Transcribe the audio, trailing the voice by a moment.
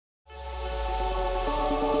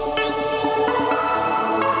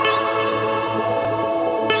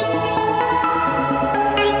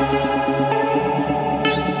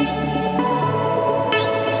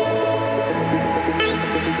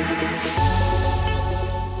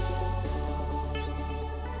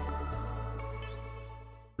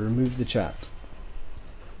Remove the chat.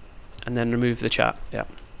 And then remove the chat, yeah.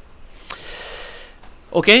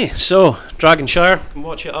 Okay, so Dragonshire, you can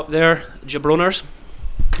watch it up there, Jabroners,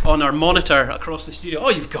 on our monitor across the studio. Oh,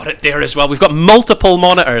 you've got it there as well. We've got multiple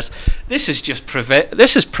monitors. This is just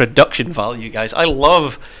this is production value, guys. I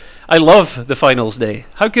love the finals day.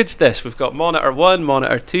 How good's this? We've got monitor 1,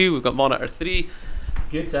 monitor 2, we've got monitor 3.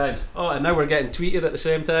 Good times. Oh, and now we're getting tweeted at the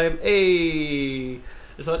same time. Hey,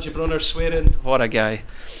 is that Jabroner swearing? What a guy.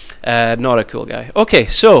 Not a cool guy. Okay,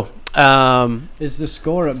 so is the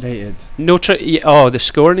score updated? No oh, the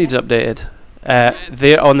score needs updated.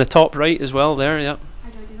 There on the top right as well. There, yeah. How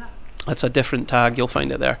do I do that? That's a different tag. You'll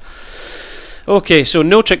find it there. Okay, so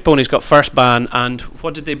No Trick Ponies got first ban, and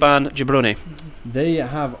what did they ban, Jabroni? They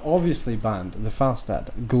have obviously banned the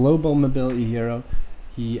Falstad, global mobility hero.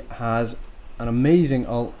 He has an amazing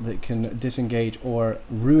ult that can disengage or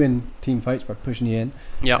ruin team fights by pushing you in.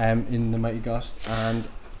 Yeah. In the Mighty Gust. And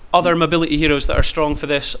other mobility heroes that are strong for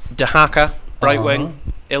this: Dahaka, Brightwing,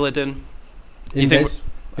 Illidan.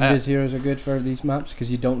 Invis heroes are good for these maps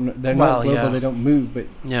because you don't. They're not global. Yeah. They don't move, but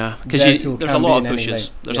yeah, because there's a lot of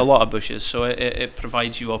bushes. There's a lot of bushes, so it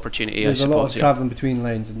provides you opportunity. There's I suppose, a lot of traveling between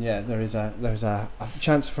lanes, and yeah, there's a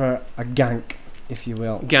chance for a gank, if you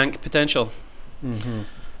will. Gank potential.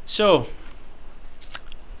 So,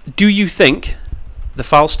 do you think the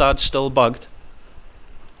Falstad's still bugged?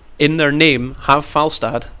 In their name, have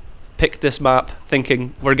Falstad picked this map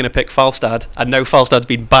thinking we're going to pick Falstad, and now Falstad's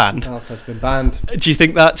been banned. Falstad's been banned. Do you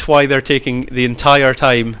think that's why they're taking the entire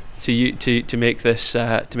time to make this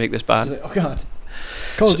ban? Oh God!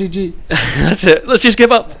 Call GG. That's it. Let's just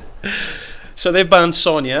give up. So they've banned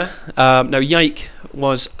Sonya. Now Yike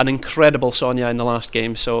was an incredible Sonya in the last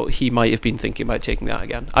game, so he might have been thinking about taking that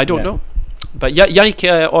again. I don't know. But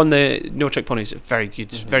Yike on the No Trick Ponies, very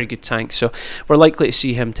good tank. So we're likely to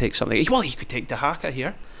see him take something. Well, he could take Dahaka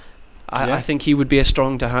here. I think he would be a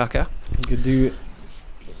strong Dahaka. He could do.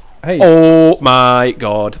 Hey. Oh my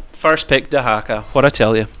God! First pick Dahaka. What I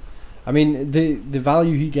tell you. I mean, the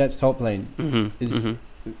value he gets top lane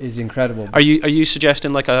is incredible. Are you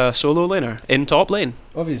suggesting like a solo laner in top lane?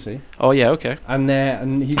 Obviously. Oh yeah, okay.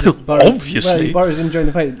 And he just burrows, obviously. Well, he burrows in during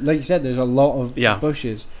the fight. Like you said, there's a lot of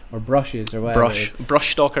bushes or brushes or whatever.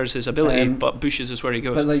 Brush stalkers his ability, but bushes is where he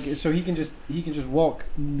goes. But like, so he can just walk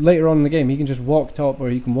later on in the game. He can just walk top, or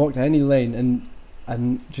he can walk to any lane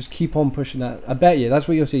and just keep on pushing that. I bet you that's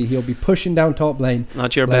what you'll see. He'll be pushing down top lane.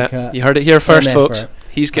 That's your bet. You heard it here first, folks.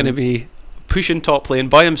 He's going to be pushing top lane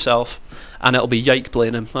by himself, and it'll be Yike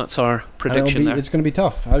playing him. That's our prediction there. It's going to be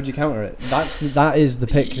tough. How do you counter it? That is the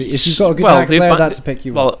pick. If you've got a good player, that's the pick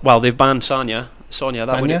you want. Well, they've banned Sonya. Sonya.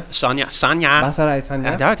 That's alright,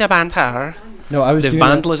 Sanya. They banned her. No, I was. They've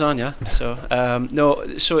banned Lasagna. So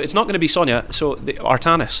no. So it's not going to be Sonya. So the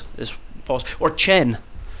Artanis is possible, or Chen.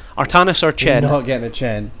 Artanis or Chen. You're not getting a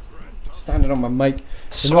Chen. Standing on my mic.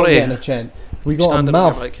 Sorry. You're not getting a Chen. We got a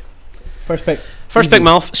Malf. First pick. First pick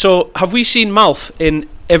Malf. So have we seen Malf in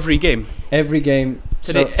every game? Every game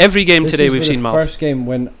today. So every game today we've seen Malf. First game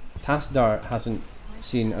when Tassadar hasn't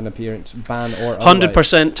seen an appearance, ban or 100%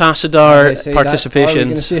 Tassadar participation. Are we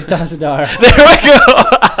going to see a Tassadar? There we go.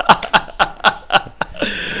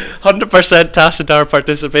 100% Tassadar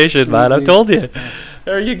participation, man. I told you.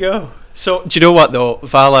 There you go. So do you know what though?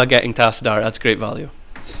 Vala getting Tassadar, that's great value.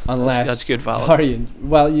 Unless that's good value. Varian.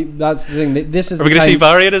 Well, that's the thing. This is. Are we going to see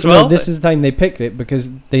Varian as well? No, this is the time they picked it because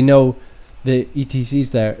they know the ETC's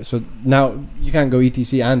there. So now you can't go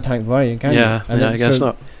ETC and tank Varian, can you? Yeah, I guess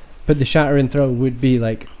not. But the shattering throw would be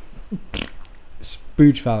like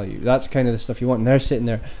spooge value. That's kind of the stuff you want. And they're sitting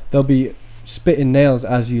there. They'll be spitting nails,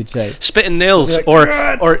 as you'd say. Spitting nails, like,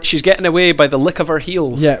 or she's getting away by the lick of her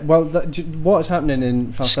heels. Yeah, well, what's happening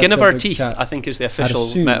in Falstad skin of her teeth, I think, is the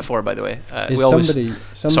official metaphor. By the way,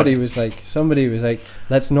 somebody was like,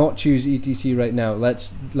 let's not choose ETC right now.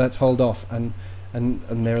 Let's hold off, and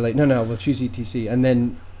they were like, no, we'll choose ETC, and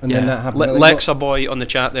then that happened. Lexa Boy on the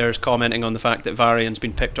chat there is commenting on the fact that Varian's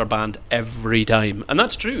been picked or banned every time, and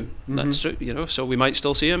that's true. That's true. You know, so we might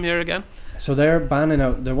still see him here again. So they're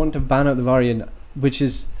wanting to ban out the Varian, which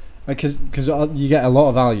is because you get a lot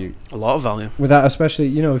of value. A lot of value with that, especially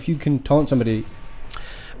if you can taunt somebody.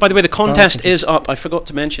 By the way, the contest is up. I forgot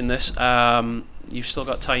to mention this. You've still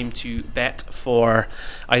got time to bet for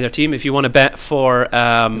either team. If you want to bet for,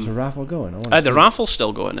 there's a raffle going. The raffle's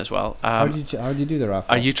still going as well. How do you do the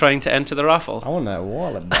raffle? Are you trying to enter the raffle? I want that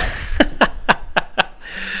wallet back.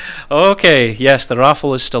 Okay, yes, the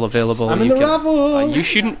raffle is still available. I'm in the raffle.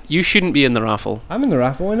 You shouldn't be in the raffle. I'm in the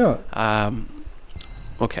raffle. Why not?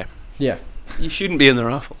 Okay. Yeah. You shouldn't be in the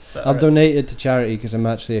raffle. I'll donate it to charity because I'm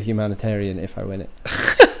actually a humanitarian if I win it.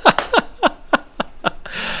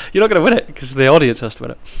 You're not going to win it because the audience has to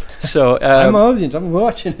win it. So I'm an audience. I'm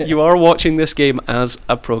watching it. you are watching this game as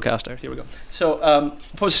a procaster. Here we go. So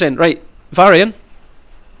what was I saying? Right, Varian,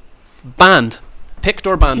 banned, picked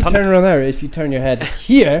or banned. If you turn around there, if you turn your head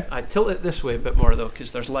here, I tilt it this way a bit more though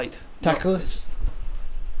because there's light. Tackless.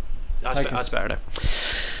 That's better now.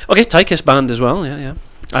 Okay, Tychus banned as well. Yeah.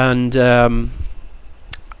 And I'm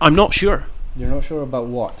not sure. You're not sure about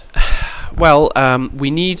what? Well,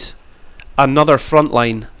 we need another front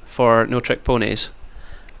line for No Trick Ponies,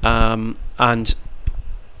 and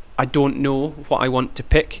I don't know what I want to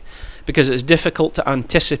pick because it's difficult to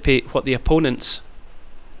anticipate what the opponents.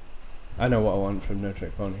 I know what I want from No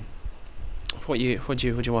Trick Pony. What do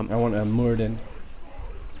you want? I want a Morden.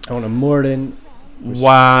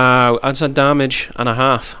 Wow, that's a damage and a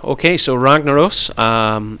half. Okay, so Ragnaros,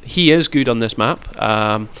 he is good on this map.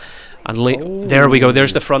 There we go.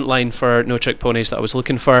 There's the front line for No Trick Ponies that I was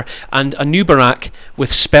looking for, and a Nubarak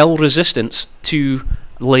with spell resistance to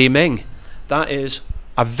Lei Ming. That is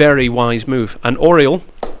a very wise move. And Oriole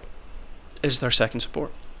is their second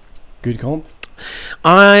support. Good comp.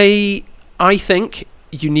 I think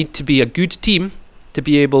you need to be a good team to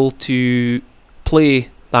be able to play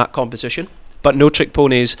that composition. But No Trick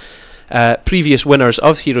Ponies, previous winners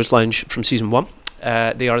of Heroes Lounge from Season 1,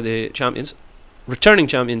 they are the champions. Returning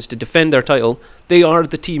champions to defend their title. They are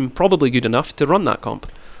the team probably good enough to run that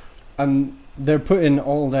comp. And they're putting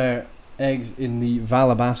all their eggs in the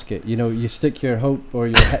Vala basket. You know, you stick your hope or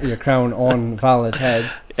your crown on Vala's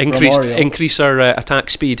head. Increase our attack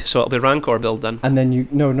speed, so it'll be Rancor build then. And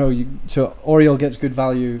then so Oriole gets good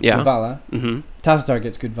value with Vala. Mm-hmm. Tassadar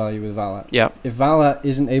gets good value with Vala. Yeah. If Vala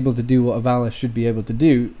isn't able to do what a Vala should be able to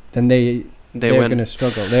do, then they're going to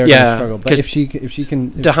struggle. They're going to struggle. But if she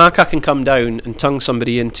can, Dahaka can come down and tongue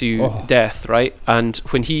somebody into death, right? And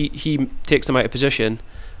when he takes them out of position,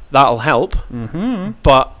 that'll help. Mm-hmm.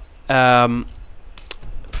 But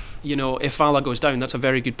if Vala goes down, that's a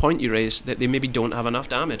very good point you raised, that they maybe don't have enough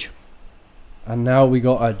damage. And now we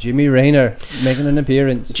got a Jimmy Rayner making an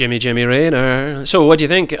appearance. Jimmy Rayner. So what do you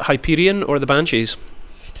think, Hyperion or the Banshees?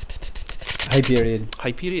 Hyperion.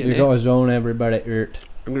 We got to zone everybody out.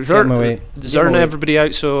 Zone everybody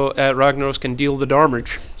out so Ragnaros can deal the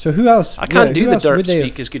damage. So who else? I can't do the dirt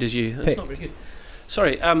speak as good as you. That's not very good.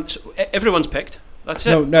 Sorry, so everyone's picked. That's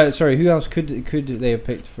it. No, sorry. Who else could they have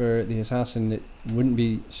picked for the assassin that wouldn't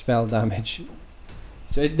be spell damage?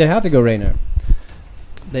 So they had to go Rayner.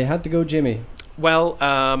 They had to go Jimmy. Well,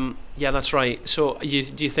 yeah, that's right. So do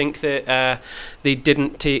you think that they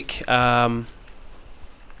didn't take? You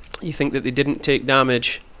think that they didn't take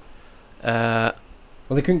damage? Well,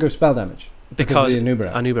 they couldn't go spell damage because of the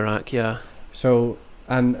Anubarak, yeah. So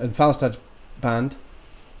and Falstad's banned.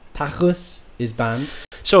 Tachless is banned.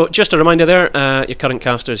 So just a reminder there, your current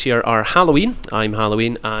casters here are Halloween. I'm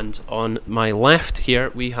Halloween, and on my left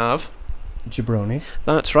here we have Jabroni.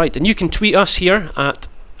 That's right, and you can tweet us here at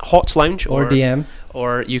Hots Lounge or DM,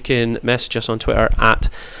 or you can message us on Twitter at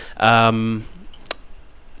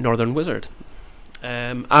Northern Wizard.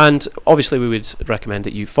 And obviously we would recommend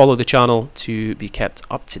that you follow the channel to be kept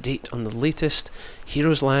up to date on the latest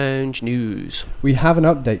Heroes Lounge news. We have an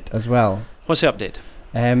update as well. What's the update?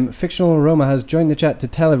 Fictional Aroma has joined the chat to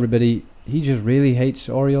tell everybody he just really hates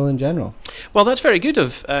Oriole in general. Well, that's very good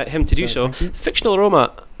of him to do so. Fictional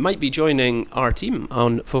Aroma might be joining our team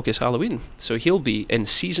on Focus Halloween, so he'll be in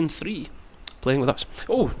Season 3 playing with us.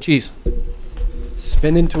 Oh, jeez.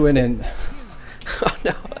 Spinning to win in. Oh,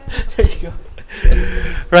 no. There you go.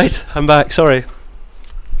 Right, I'm back, sorry.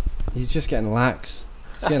 He's just getting lax.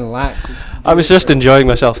 He's getting lax. I was just enjoying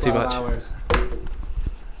myself too much.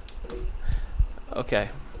 Okay.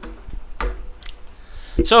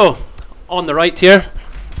 So, on the right here,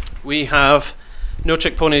 we have No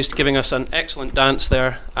Trick Ponies giving us an excellent dance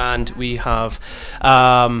there, and we have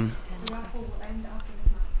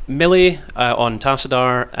Millie on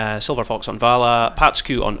Tassadar, Silver Fox on Vala,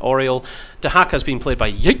 Patsku on Oriole, Dahak has been played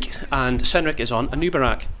by Yik, and Senric is on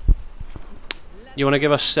Anubarak. You want to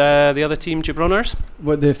give us the other team, Jabroners?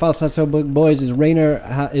 What the Falstad boys is Rainer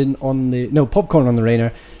Popcorn on the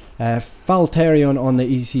Rainer, Falterion on the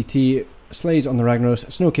ECT, Slays on the Ragnaros,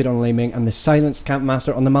 Snowkid on Laming, and the Silenced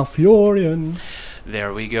Campmaster on the Malfurion.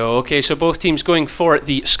 There we go. Okay, so both teams going for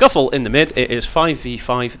the scuffle in the mid. It is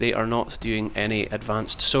 5v5. They are not doing any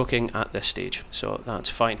advanced soaking at this stage, so that's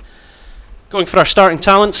fine. Going for our starting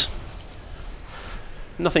talents.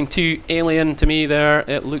 Nothing too alien to me there,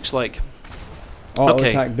 it looks like. Auto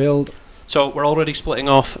attack build. So we're already splitting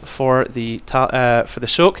off for the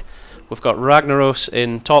soak. We've got Ragnaros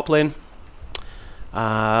in top lane.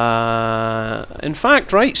 In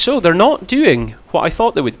fact, right, so they're not doing what I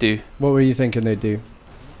thought they would do. What were you thinking they'd do?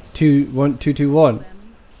 2-2-1.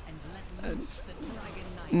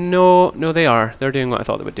 No, they are. They're doing what I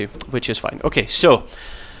thought they would do, which is fine. Okay, so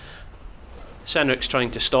Senric's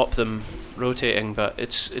trying to stop them rotating, but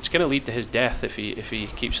it's going to lead to his death if he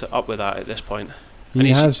keeps up with that at this point. And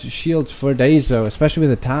He has shields for days though, especially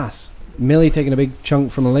with the TAS. Millie taking a big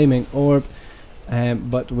chunk from a Laming orb,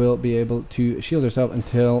 but will be able to shield herself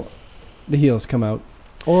until the heals come out,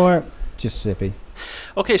 or just Sippy.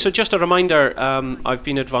 Okay, so just a reminder, I've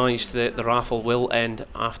been advised that the raffle will end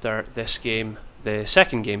after this game, the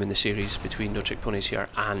second game in the series between No Trick Ponies here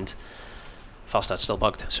and Falstad Still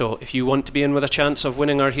Bugged. So if you want to be in with a chance of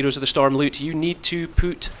winning our Heroes of the Storm loot, you need to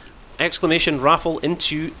put !raffle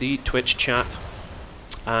into the Twitch chat.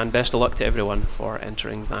 And best of luck to everyone for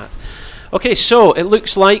entering that. Okay, so it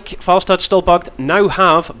looks like Falstad Still Bugged now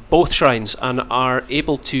have both shrines and are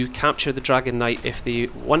able to capture the Dragon Knight if they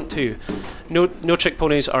want to. No Trick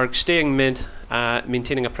Ponies are staying mid,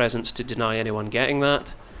 maintaining a presence to deny anyone getting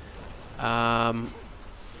that.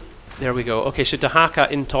 There we go. Okay, so Dahaka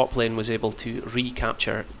in top lane was able to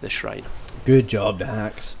recapture the shrine. Good job, the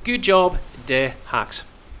hacks. Good job, De Hacks.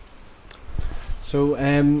 So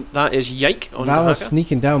that is Yike on Vala's Dahaka.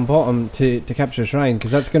 sneaking down bottom to capture shrine,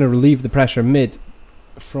 because that's going to relieve the pressure mid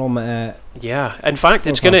from. Yeah, in fact,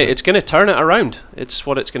 it's gonna turn it around. It's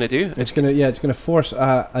what it's gonna do. It's gonna force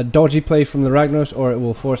a dodgy play from the Ragnaros, or it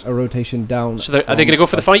will force a rotation down. So are they gonna go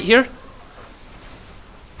for the fight here?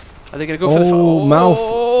 Are they gonna go for the fight? Oh,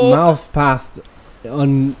 mouth path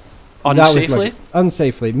Unsafely?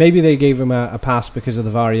 Unsafely. Maybe they gave him a pass because of the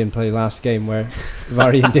Varian play last game, where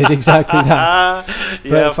Varian did exactly that.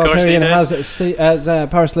 Yeah, of course he did. Has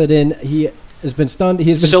power slid in. He has been stunned.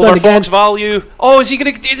 He has been Silver stunned again. Fox value. Oh, is he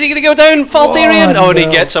gonna go down? Faltarian. Oh, and he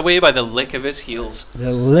gets away by the lick of his heels.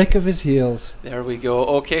 The lick of his heels. There we go.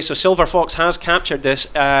 Okay, so Silver Fox has captured this,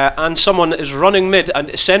 and someone is running mid, and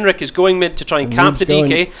Senric is going mid to try and cap the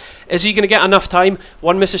DK. Is he going to get enough time?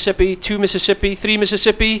 1 Mississippi, 2 Mississippi, 3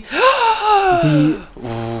 Mississippi.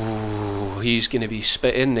 Ooh, he's going to be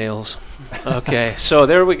spitting nails. Okay, so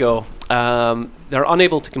there we go. They're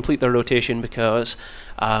unable to complete their rotation because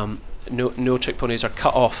no Trick Ponies are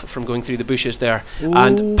cut off from going through the bushes there. Ooh.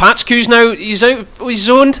 And Patsku's now, he's out, he's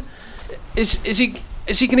zoned. Is he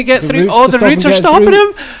going to get through? Oh, the roots are stopping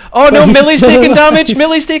him. Oh no, Millie's taking damage.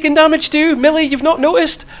 Millie's taking damage too. Millie, you've not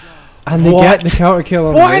noticed? And they get the counter kill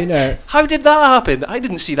on Rainer. How did that happen? I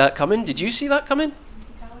didn't see that coming. Did you see that coming?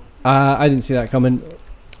 I didn't see that coming.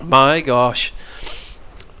 My gosh.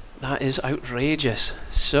 That is outrageous.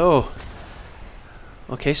 So,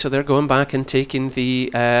 okay, so they're going back and taking the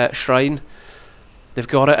shrine. They've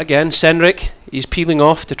got it again. Senric, he's peeling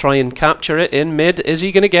off to try and capture it in mid. Is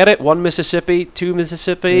he going to get it? 1 Mississippi, 2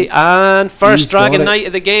 Mississippi, and first Dragon Knight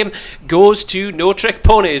of the game goes to No Trick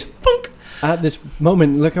Ponies. Punk! At this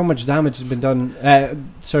moment, look how much damage has been done.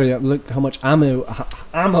 Look how much ammo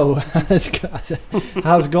has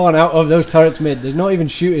gone out of those turrets mid. They're not even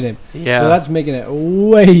shooting him. Yeah. So that's making it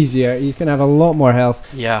way easier. He's going to have a lot more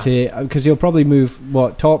health. Yeah. Because he'll probably move,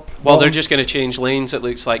 top? Well, they're just going to change lanes, it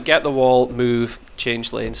looks like. Get the wall, move,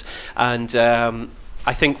 change lanes. And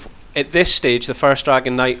I think at this stage, the first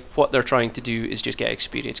Dragon Knight, what they're trying to do is just get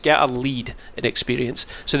experience. Get a lead in experience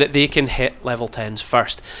so that they can hit level 10s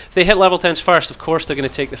first. If they hit level 10s first, of course, they're going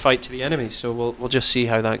to take the fight to the enemies. So we'll just see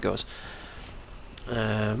how that goes.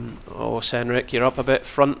 Oh, Senric, you're up a bit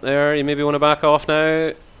front there. You maybe want to back off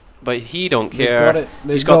now. But he don't care.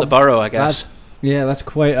 He's got the burrow, I guess. That's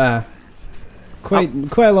quite a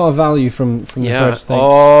lot of value from the first thing.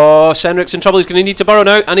 Oh, Senric's in trouble. He's going to need to burrow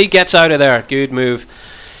now. And he gets out of there. Good move.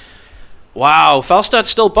 Wow, Falstad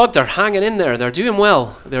Still Bugged. They're hanging in there. They're doing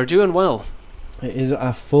well. They're doing well. It is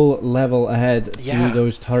a full level ahead through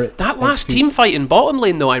those turrets. That last team fight in bottom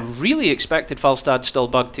lane, though, I really expected Falstad Still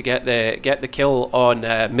Bugged to get the kill on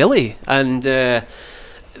Millie, and it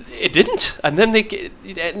didn't. And then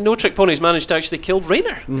No Trick Ponies managed to actually kill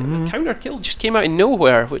Rainer. A counter kill just came out of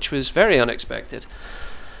nowhere, which was very unexpected.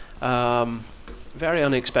 Very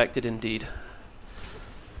unexpected indeed.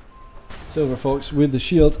 Silver Fox with the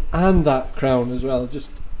shield and that crown as well, just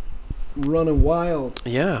running wild.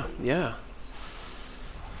 Yeah.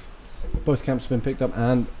 Both camps have been picked up,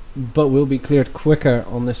 but will be cleared quicker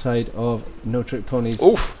on this side of No Trick Ponies.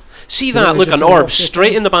 Oof! See that? Look, an orb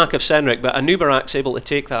straight in the back of Senric, but Anubarak's able to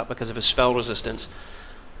take that because of his spell resistance.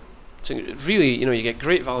 So really, you get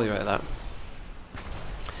great value out of that.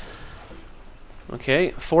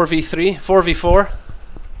 Okay, 4v3, 4v4.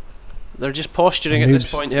 They're just posturing at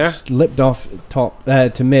this point here. Slipped off top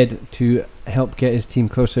to mid to help get his team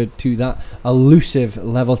closer to that elusive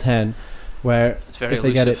level 10, where it's very if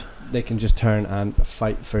they get it, they can just turn and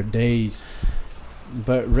fight for days.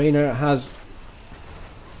 but Raynor has.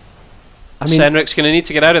 I mean, Senric's going to need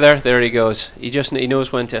to get out of there. There he goes. He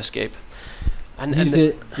knows when to escape. And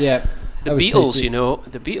the Beatles, tasty. you know,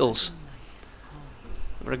 the Beatles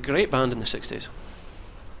were a great band in the 60s.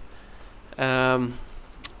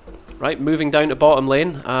 Right, moving down to bottom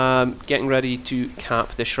lane, getting ready to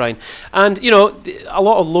cap the shrine. And, you know, a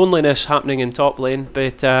lot of loneliness happening in top lane,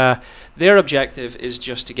 but their objective is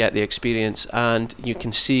just to get the experience. And you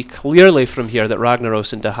can see clearly from here that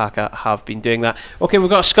Ragnaros and Dahaka have been doing that. Okay, we've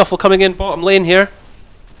got a scuffle coming in bottom lane here.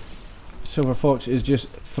 Silver Fox is just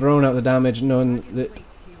throwing out the damage, knowing that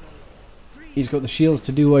he's got the shields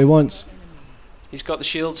to do what he wants. He's got the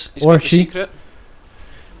shields, he's Or got the secret.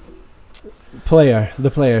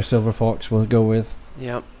 The player Silver Fox will go with.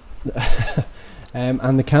 Yeah.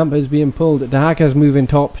 And the camp is being pulled. Dahaka's moving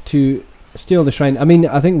top to steal the shrine. I mean,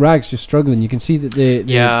 I think Rag's just struggling. You can see that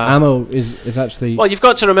the ammo is actually... Well, you've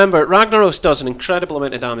got to remember, Ragnaros does an incredible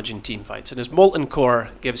amount of damage in team fights, and his Molten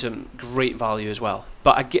Core gives him great value as well.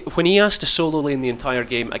 But when he has to solo lane the entire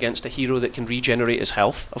game against a hero that can regenerate his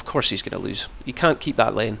health, of course he's going to lose. You can't keep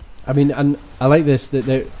that lane. I mean, and I like this,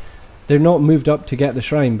 that they're not moved up to get the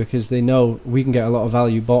shrine because they know we can get a lot of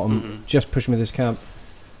value bottom. Just push me this camp.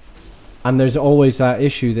 And there's always that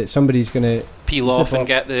issue that somebody's going to peel off and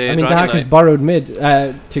get the I mean, Dragon Dahaka's Knight. burrowed mid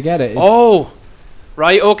to get it. Oh!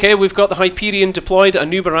 Right, okay, we've got the Hyperion deployed.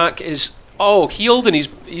 Anubarak is, healed, and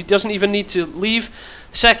he doesn't even need to leave.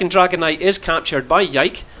 Second Dragon Knight is captured by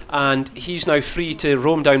Yike, and he's now free to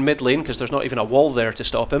roam down mid lane because there's not even a wall there to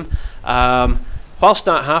stop him. Whilst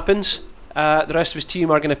that happens, the rest of his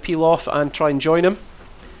team are going to peel off and try and join him.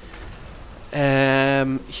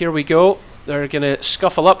 Here we go. They're going to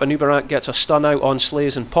scuffle up. Anubarak gets a stun out on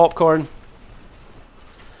Slays and Popcorn.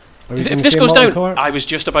 If this goes down, I was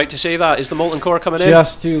just about to say that. Is the Molten Core coming in?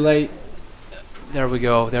 Just too late. There we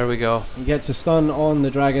go, there we go. He gets a stun on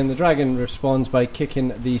the dragon. The dragon responds by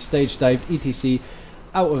kicking the stage dived ETC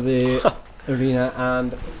out of the arena,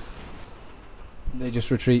 and they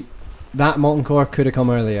just retreat. That Molten Core could have come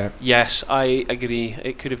earlier. Yes, I agree.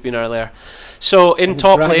 It could have been earlier. So in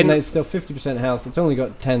top lane, Dragon Knight's still 50% health. It's only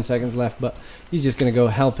got 10 seconds left, but he's just going to go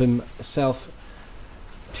help himself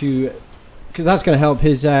to, because that's going to help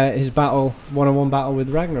his battle, one-on-one battle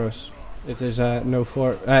with Ragnaros. If there's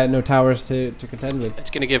no towers to contend with,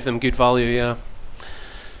 it's going to give them good value. Yeah.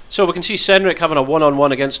 So we can see Senric having a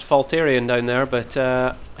one-on-one against Faltarian down there, but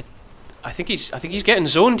I think he's getting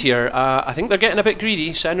zoned here. I think they're getting a bit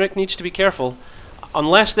greedy. Senric needs to be careful,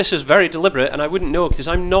 unless this is very deliberate, and I wouldn't know because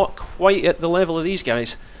I'm not quite at the level of these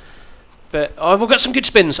guys. But we've got some good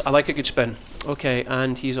spins. I like a good spin. Okay,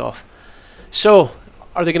 and he's off. So,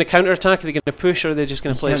 are they going to counter-attack? Are they going to push, or are they just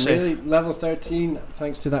going to play safe? Really, level 13,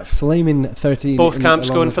 thanks to that flaming 13. Both camps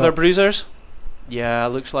going for their bruisers? Yeah,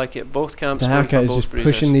 looks like it. Both camps going for Dahaka is both just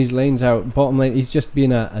bruisers. pushing these lanes out. Bottom lane, he's just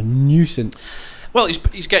being a nuisance. Well,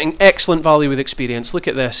 he's getting excellent value with experience. Look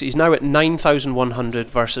at this. He's now at 9,100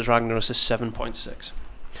 versus Ragnaros' 7.6.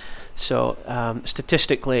 So,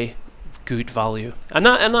 statistically, good value. And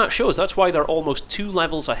that shows. That's why they're almost 2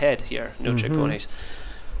 levels ahead here, No Trick Ponies.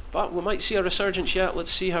 But we might see a resurgence yet.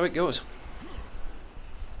 Let's see how it goes.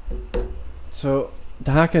 So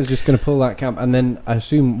Dahaka is just going to pull that camp and then, I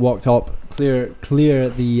assume, walk top, clear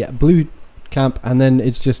the blue camp, and then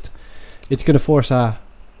it's going to force a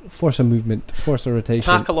movement, force a rotation.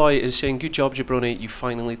 Takaloy is saying, "Good job, Jabroni, you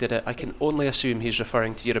finally did it." I can only assume he's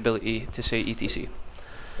referring to your ability to say ETC.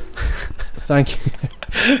 Thank you.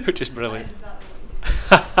 Which is brilliant.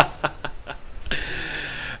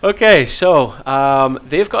 Okay, so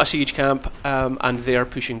they've got a siege camp, and they're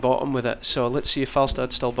pushing bottom with it. So let's see if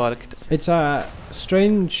Falstad's still barracked. It's a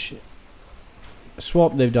strange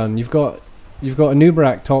swap they've done. You've got a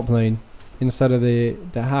Nubarak top lane instead of the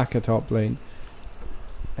Dahaka top lane.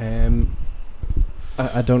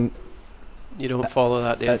 I don't. You don't follow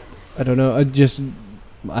that, do you? I don't know.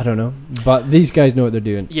 I don't know. But these guys know what they're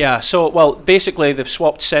doing. Yeah. So basically they've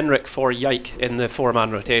swapped Senric for Yike in the 4-man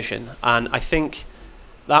rotation, and I think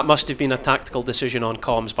that must have been a tactical decision on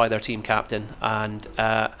comms by their team captain, and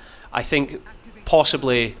I think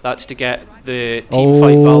possibly that's to get the team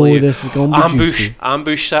fight value. This is going to be juicy.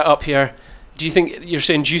 Ambush set up here. Do you think you're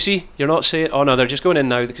saying juicy? You're not saying... Oh no, they're just going in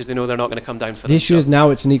now because they know they're not going to come down for the issue is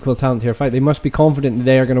now it's an equal talent here fight. They must be confident that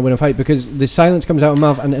they are going to win a fight because the silence comes out of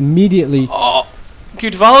mouth and immediately... Oh,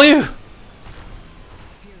 good value!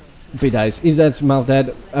 But he dies. That's Mal dead.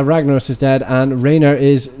 Ragnaros is dead, and Raynor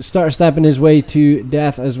is stepping his way to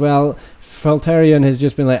death as well. Faltarian has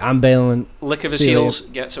just been like, I'm bailing. Lick of his heels,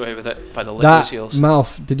 gets away with it by the lick of his heels.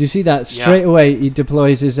 Malf, did you see that? Straight away he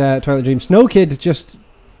deploys his Twilight Dream. Snow Kid just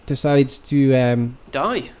decides to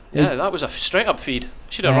die. Yeah, that was a straight up feed.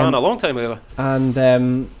 Should have ran a long time ago.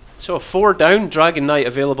 And so 4 down, Dragon Knight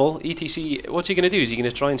available. ETC, what's he going to do? Is he going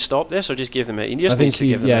to try and stop this, or just give them it? He just needs to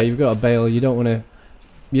give them it. You've got to bail. You don't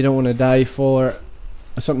want to die for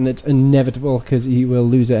something that's inevitable, because he will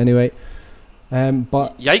lose it anyway.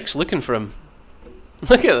 But yikes! Looking for him.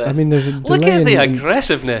 Look at this. I mean, there's a look at the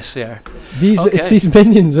aggressiveness here. These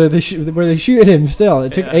minions were they shooting him still?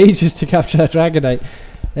 It took ages to capture that Dragon Knight.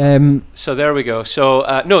 So there we go.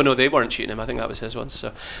 So no, they weren't shooting him. I think that was his one.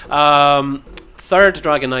 So third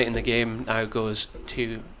Dragon Knight in the game now goes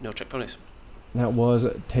to No Trick Ponies. That was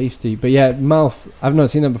tasty. But yeah, Malf, I've not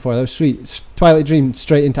seen that before. That was sweet. Twilight Dream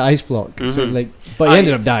straight into Ice Block. So but he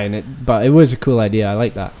ended up dying. But it was a cool idea. I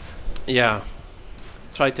like that. Yeah.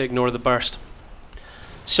 Tried to ignore the burst.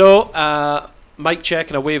 So, mic check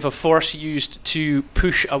and a wave of force used to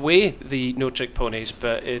push away the No Trick Ponies,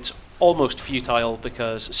 but it's almost futile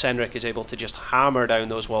because Senric is able to just hammer down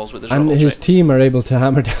those walls with his and his team are able to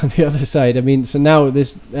hammer down the other side. I mean, so now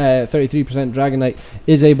this 33% Dragon Knight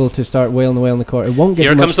is able to start wailing away on the core. It won't get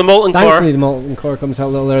Here much. Comes the Molten Core. Thankfully, the Molten Core comes out a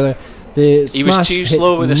little earlier. He was too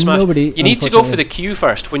slow with the smash. You need to go for the the Q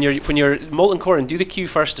first when you're Molten Core, and do the Q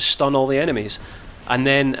first to stun all the enemies. And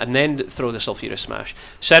then throw the Sulphurous Smash.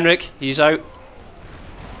 Senric, he's out.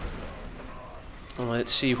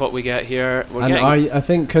 Let's see what we get here. I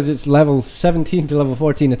think because it's level 17 to level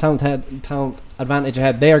 14, a talent advantage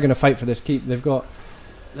ahead. They are going to fight for this keep. They're going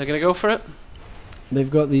to go for it.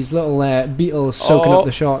 They've got these little beetles soaking up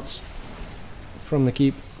the shots from the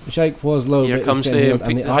keep. Shike was low. Here comes the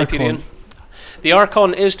Hyperion. The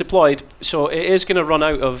Archon is deployed, so it is going to run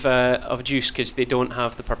out of juice because they don't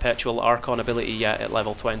have the perpetual Archon ability yet at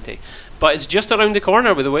level 20. But it's just around the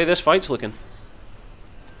corner with the way this fight's looking.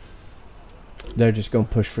 They're just going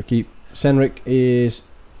to push for keep. Senric is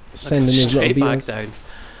sending his little beetles back down.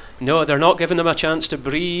 No, they're not giving them a chance to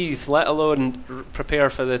breathe, let alone prepare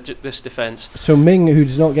for this defense. So Ming,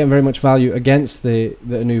 who's not getting very much value against the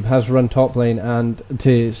noob, has run top lane and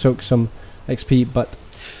to soak some XP, but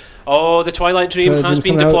oh, the Twilight Dream has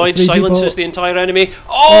been deployed, silences the entire enemy.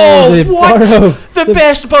 Oh, what? The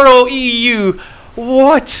best burrow EU.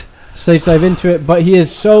 What? Safe dive into it, but he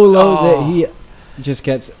is so low that he just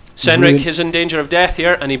gets... Senric is in danger of death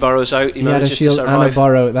here, and he burrows out. He manages to survive. And a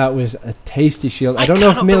burrow. That was a tasty shield. I don't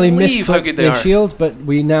know if Millie missed the shield, but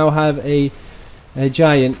we now have a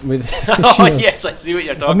giant with a shield. Oh yes, I see what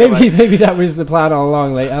you're talking about. Maybe that was the plan all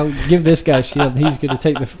along. Like, I'll give this guy a shield. He's going to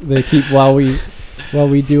take the keep while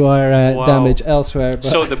we do our damage elsewhere. But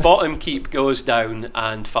so the bottom keep goes down,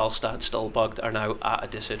 and Falstad still bugged are now at a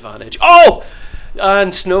disadvantage. Oh!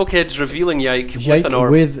 And Snow Kid's revealing Yike with an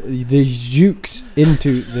orb. With the jukes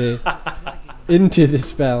into the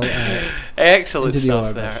spell. Excellent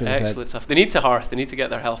stuff there. Excellent stuff. They need to hearth. They need to get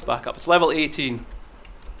their health back up. It's level 18.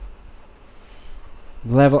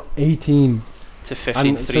 Level 18 to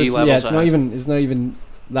 15. So three levels. Yeah, it's not even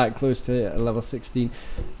that close to a level 16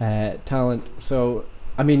 talent. So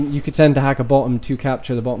I mean, you could send to hack a bottom to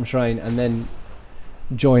capture the bottom shrine and then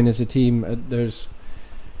join as a team. I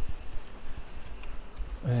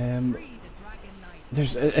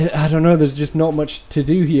don't know. There's just not much to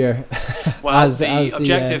do here. Well, the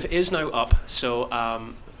objective is now up.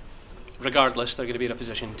 So regardless, they're going to be in a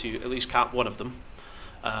position to at least cap one of them,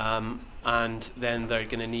 and then they're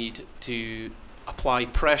going to need to apply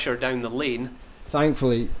pressure down the lane.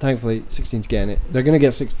 Thankfully, 16's getting it. They're going to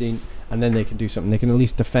get 16, and then they can do something. They can at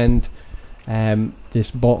least defend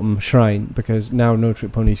this bottom shrine, because now No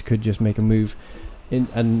Trick Ponies could just make a move.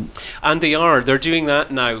 And they're doing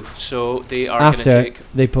that now, so they are going to take.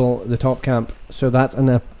 They pull the top camp, so that's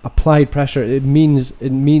an applied pressure. It means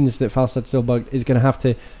that Falstad still bugged is going to have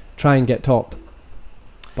to try and get top,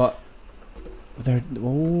 but they're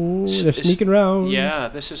sneaking around. Yeah,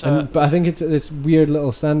 this is. But I think it's this weird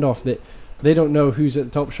little standoff that they don't know who's at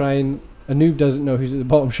the top shrine. A noob doesn't know who's at the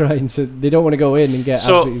bottom shrine, so they don't want to go in and get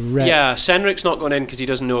absolutely wrecked. Yeah, Senric's not going in because he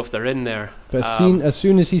doesn't know if they're in there. But as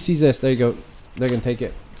soon as he sees this, there you go. They're going to take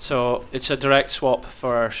it. So it's a direct swap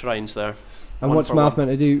for our shrines there. And what's Math meant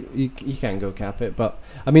to do? You can't go cap it, but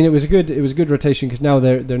I mean it was a good rotation, because now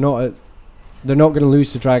they're not going to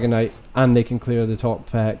lose to Dragon Knight and they can clear the top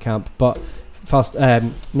camp. But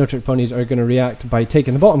No Trick Ponies are going to react by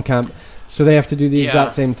taking the bottom camp, so they have to do the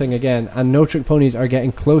exact same thing again. And No Trick Ponies are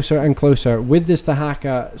getting closer and closer with this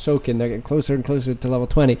Tahaka Soakin. They're getting closer and closer to level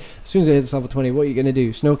 20. As soon as it hits level 20, what are you going to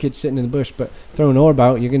do? Snow Kid's sitting in the bush, but throw an orb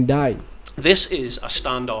out, you're going to die. This is a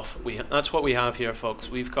standoff. That's what we have here, folks.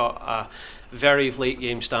 We've got a very late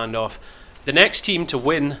game standoff. The next team to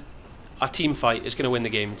win a team fight is going to win the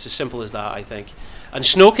game. It's as simple as that, I think. And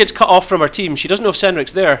Snow Kid's cut off from her team. She doesn't know if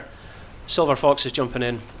Senric's there. Silver Fox is jumping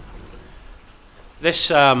in. This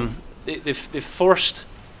they've forced.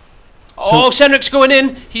 Oh, Senric's going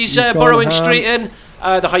in. He's burrowing straight in.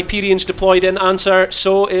 The Hyperion's deployed in answer.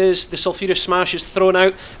 So is the Sulphurous Smash is thrown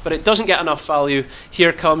out, but it doesn't get enough value.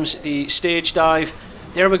 Here comes the stage dive.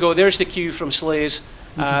 There we go. There's the cue from Slays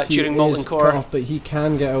during Molten Core. But he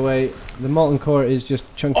can get away. The Molten Core is just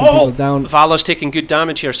chunking people down. Vala's taking good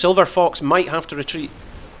damage here. Silver Fox might have to retreat.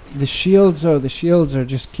 The shields are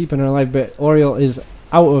just keeping her alive, but Oriole is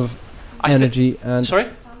out of energy. And sorry?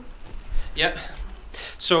 Yeah.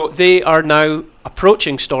 So they are now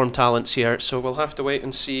approaching Storm Talents here, so we'll have to wait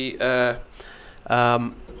and see what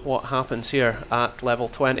happens here at level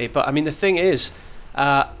 20. But I mean, the thing is,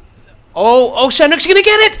 Senric's gonna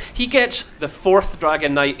get it! He gets the 4th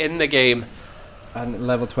Dragon Knight in the game. And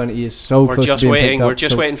level 20 is so close to being picked up. We're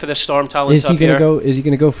just waiting for the Storm Talents up here. Is he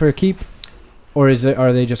gonna go for a keep? Or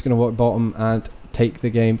are they just gonna walk bottom and take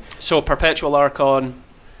the game? So Perpetual Archon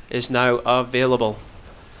is now available.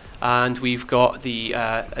 And we've got the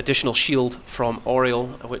additional shield from Oriole,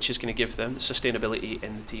 which is going to give them sustainability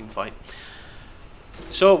in the team fight.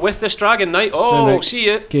 So with this Dragon Knight, see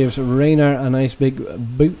it! Gives Raynor a nice big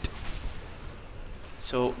boot.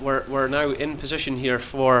 So we're now in position here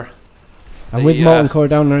for. And with Molten Core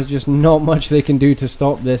down, there's just not much they can do to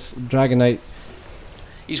stop this Dragon Knight.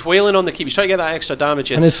 He's wailing on the keep. He's trying to get that extra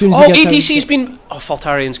damage in. And as soon as ATC's been. Oh,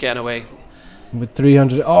 Faltarian's getting away. With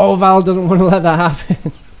 300. Oh, Val doesn't want to let that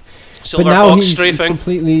happen. Silver but now Fox he's strafing.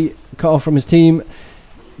 Completely cut off from his team.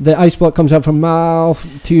 The ice block comes out from Mal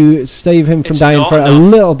to save him from dying for a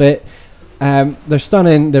little bit. They're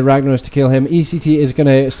stunning the Ragnaros to kill him. ECT is going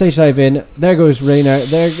to stage dive in. There goes Raynor.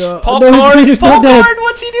 There goes Popcorn!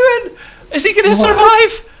 What's he doing? Is he going to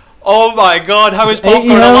survive? Oh my god, how is Popcorn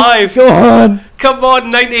alive? Go on! Come on,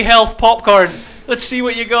 90 health, Popcorn. Let's see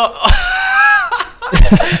what you got.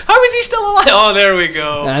 How is he still alive? Oh, there we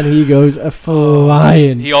go. And he goes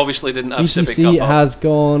flying. He obviously didn't have ECC has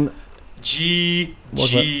gone.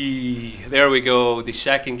 GG. There we go. The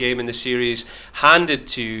second game in the series handed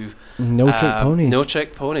to No Trick Ponies. No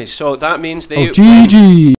Trick Ponies. So that means they.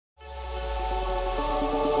 GG.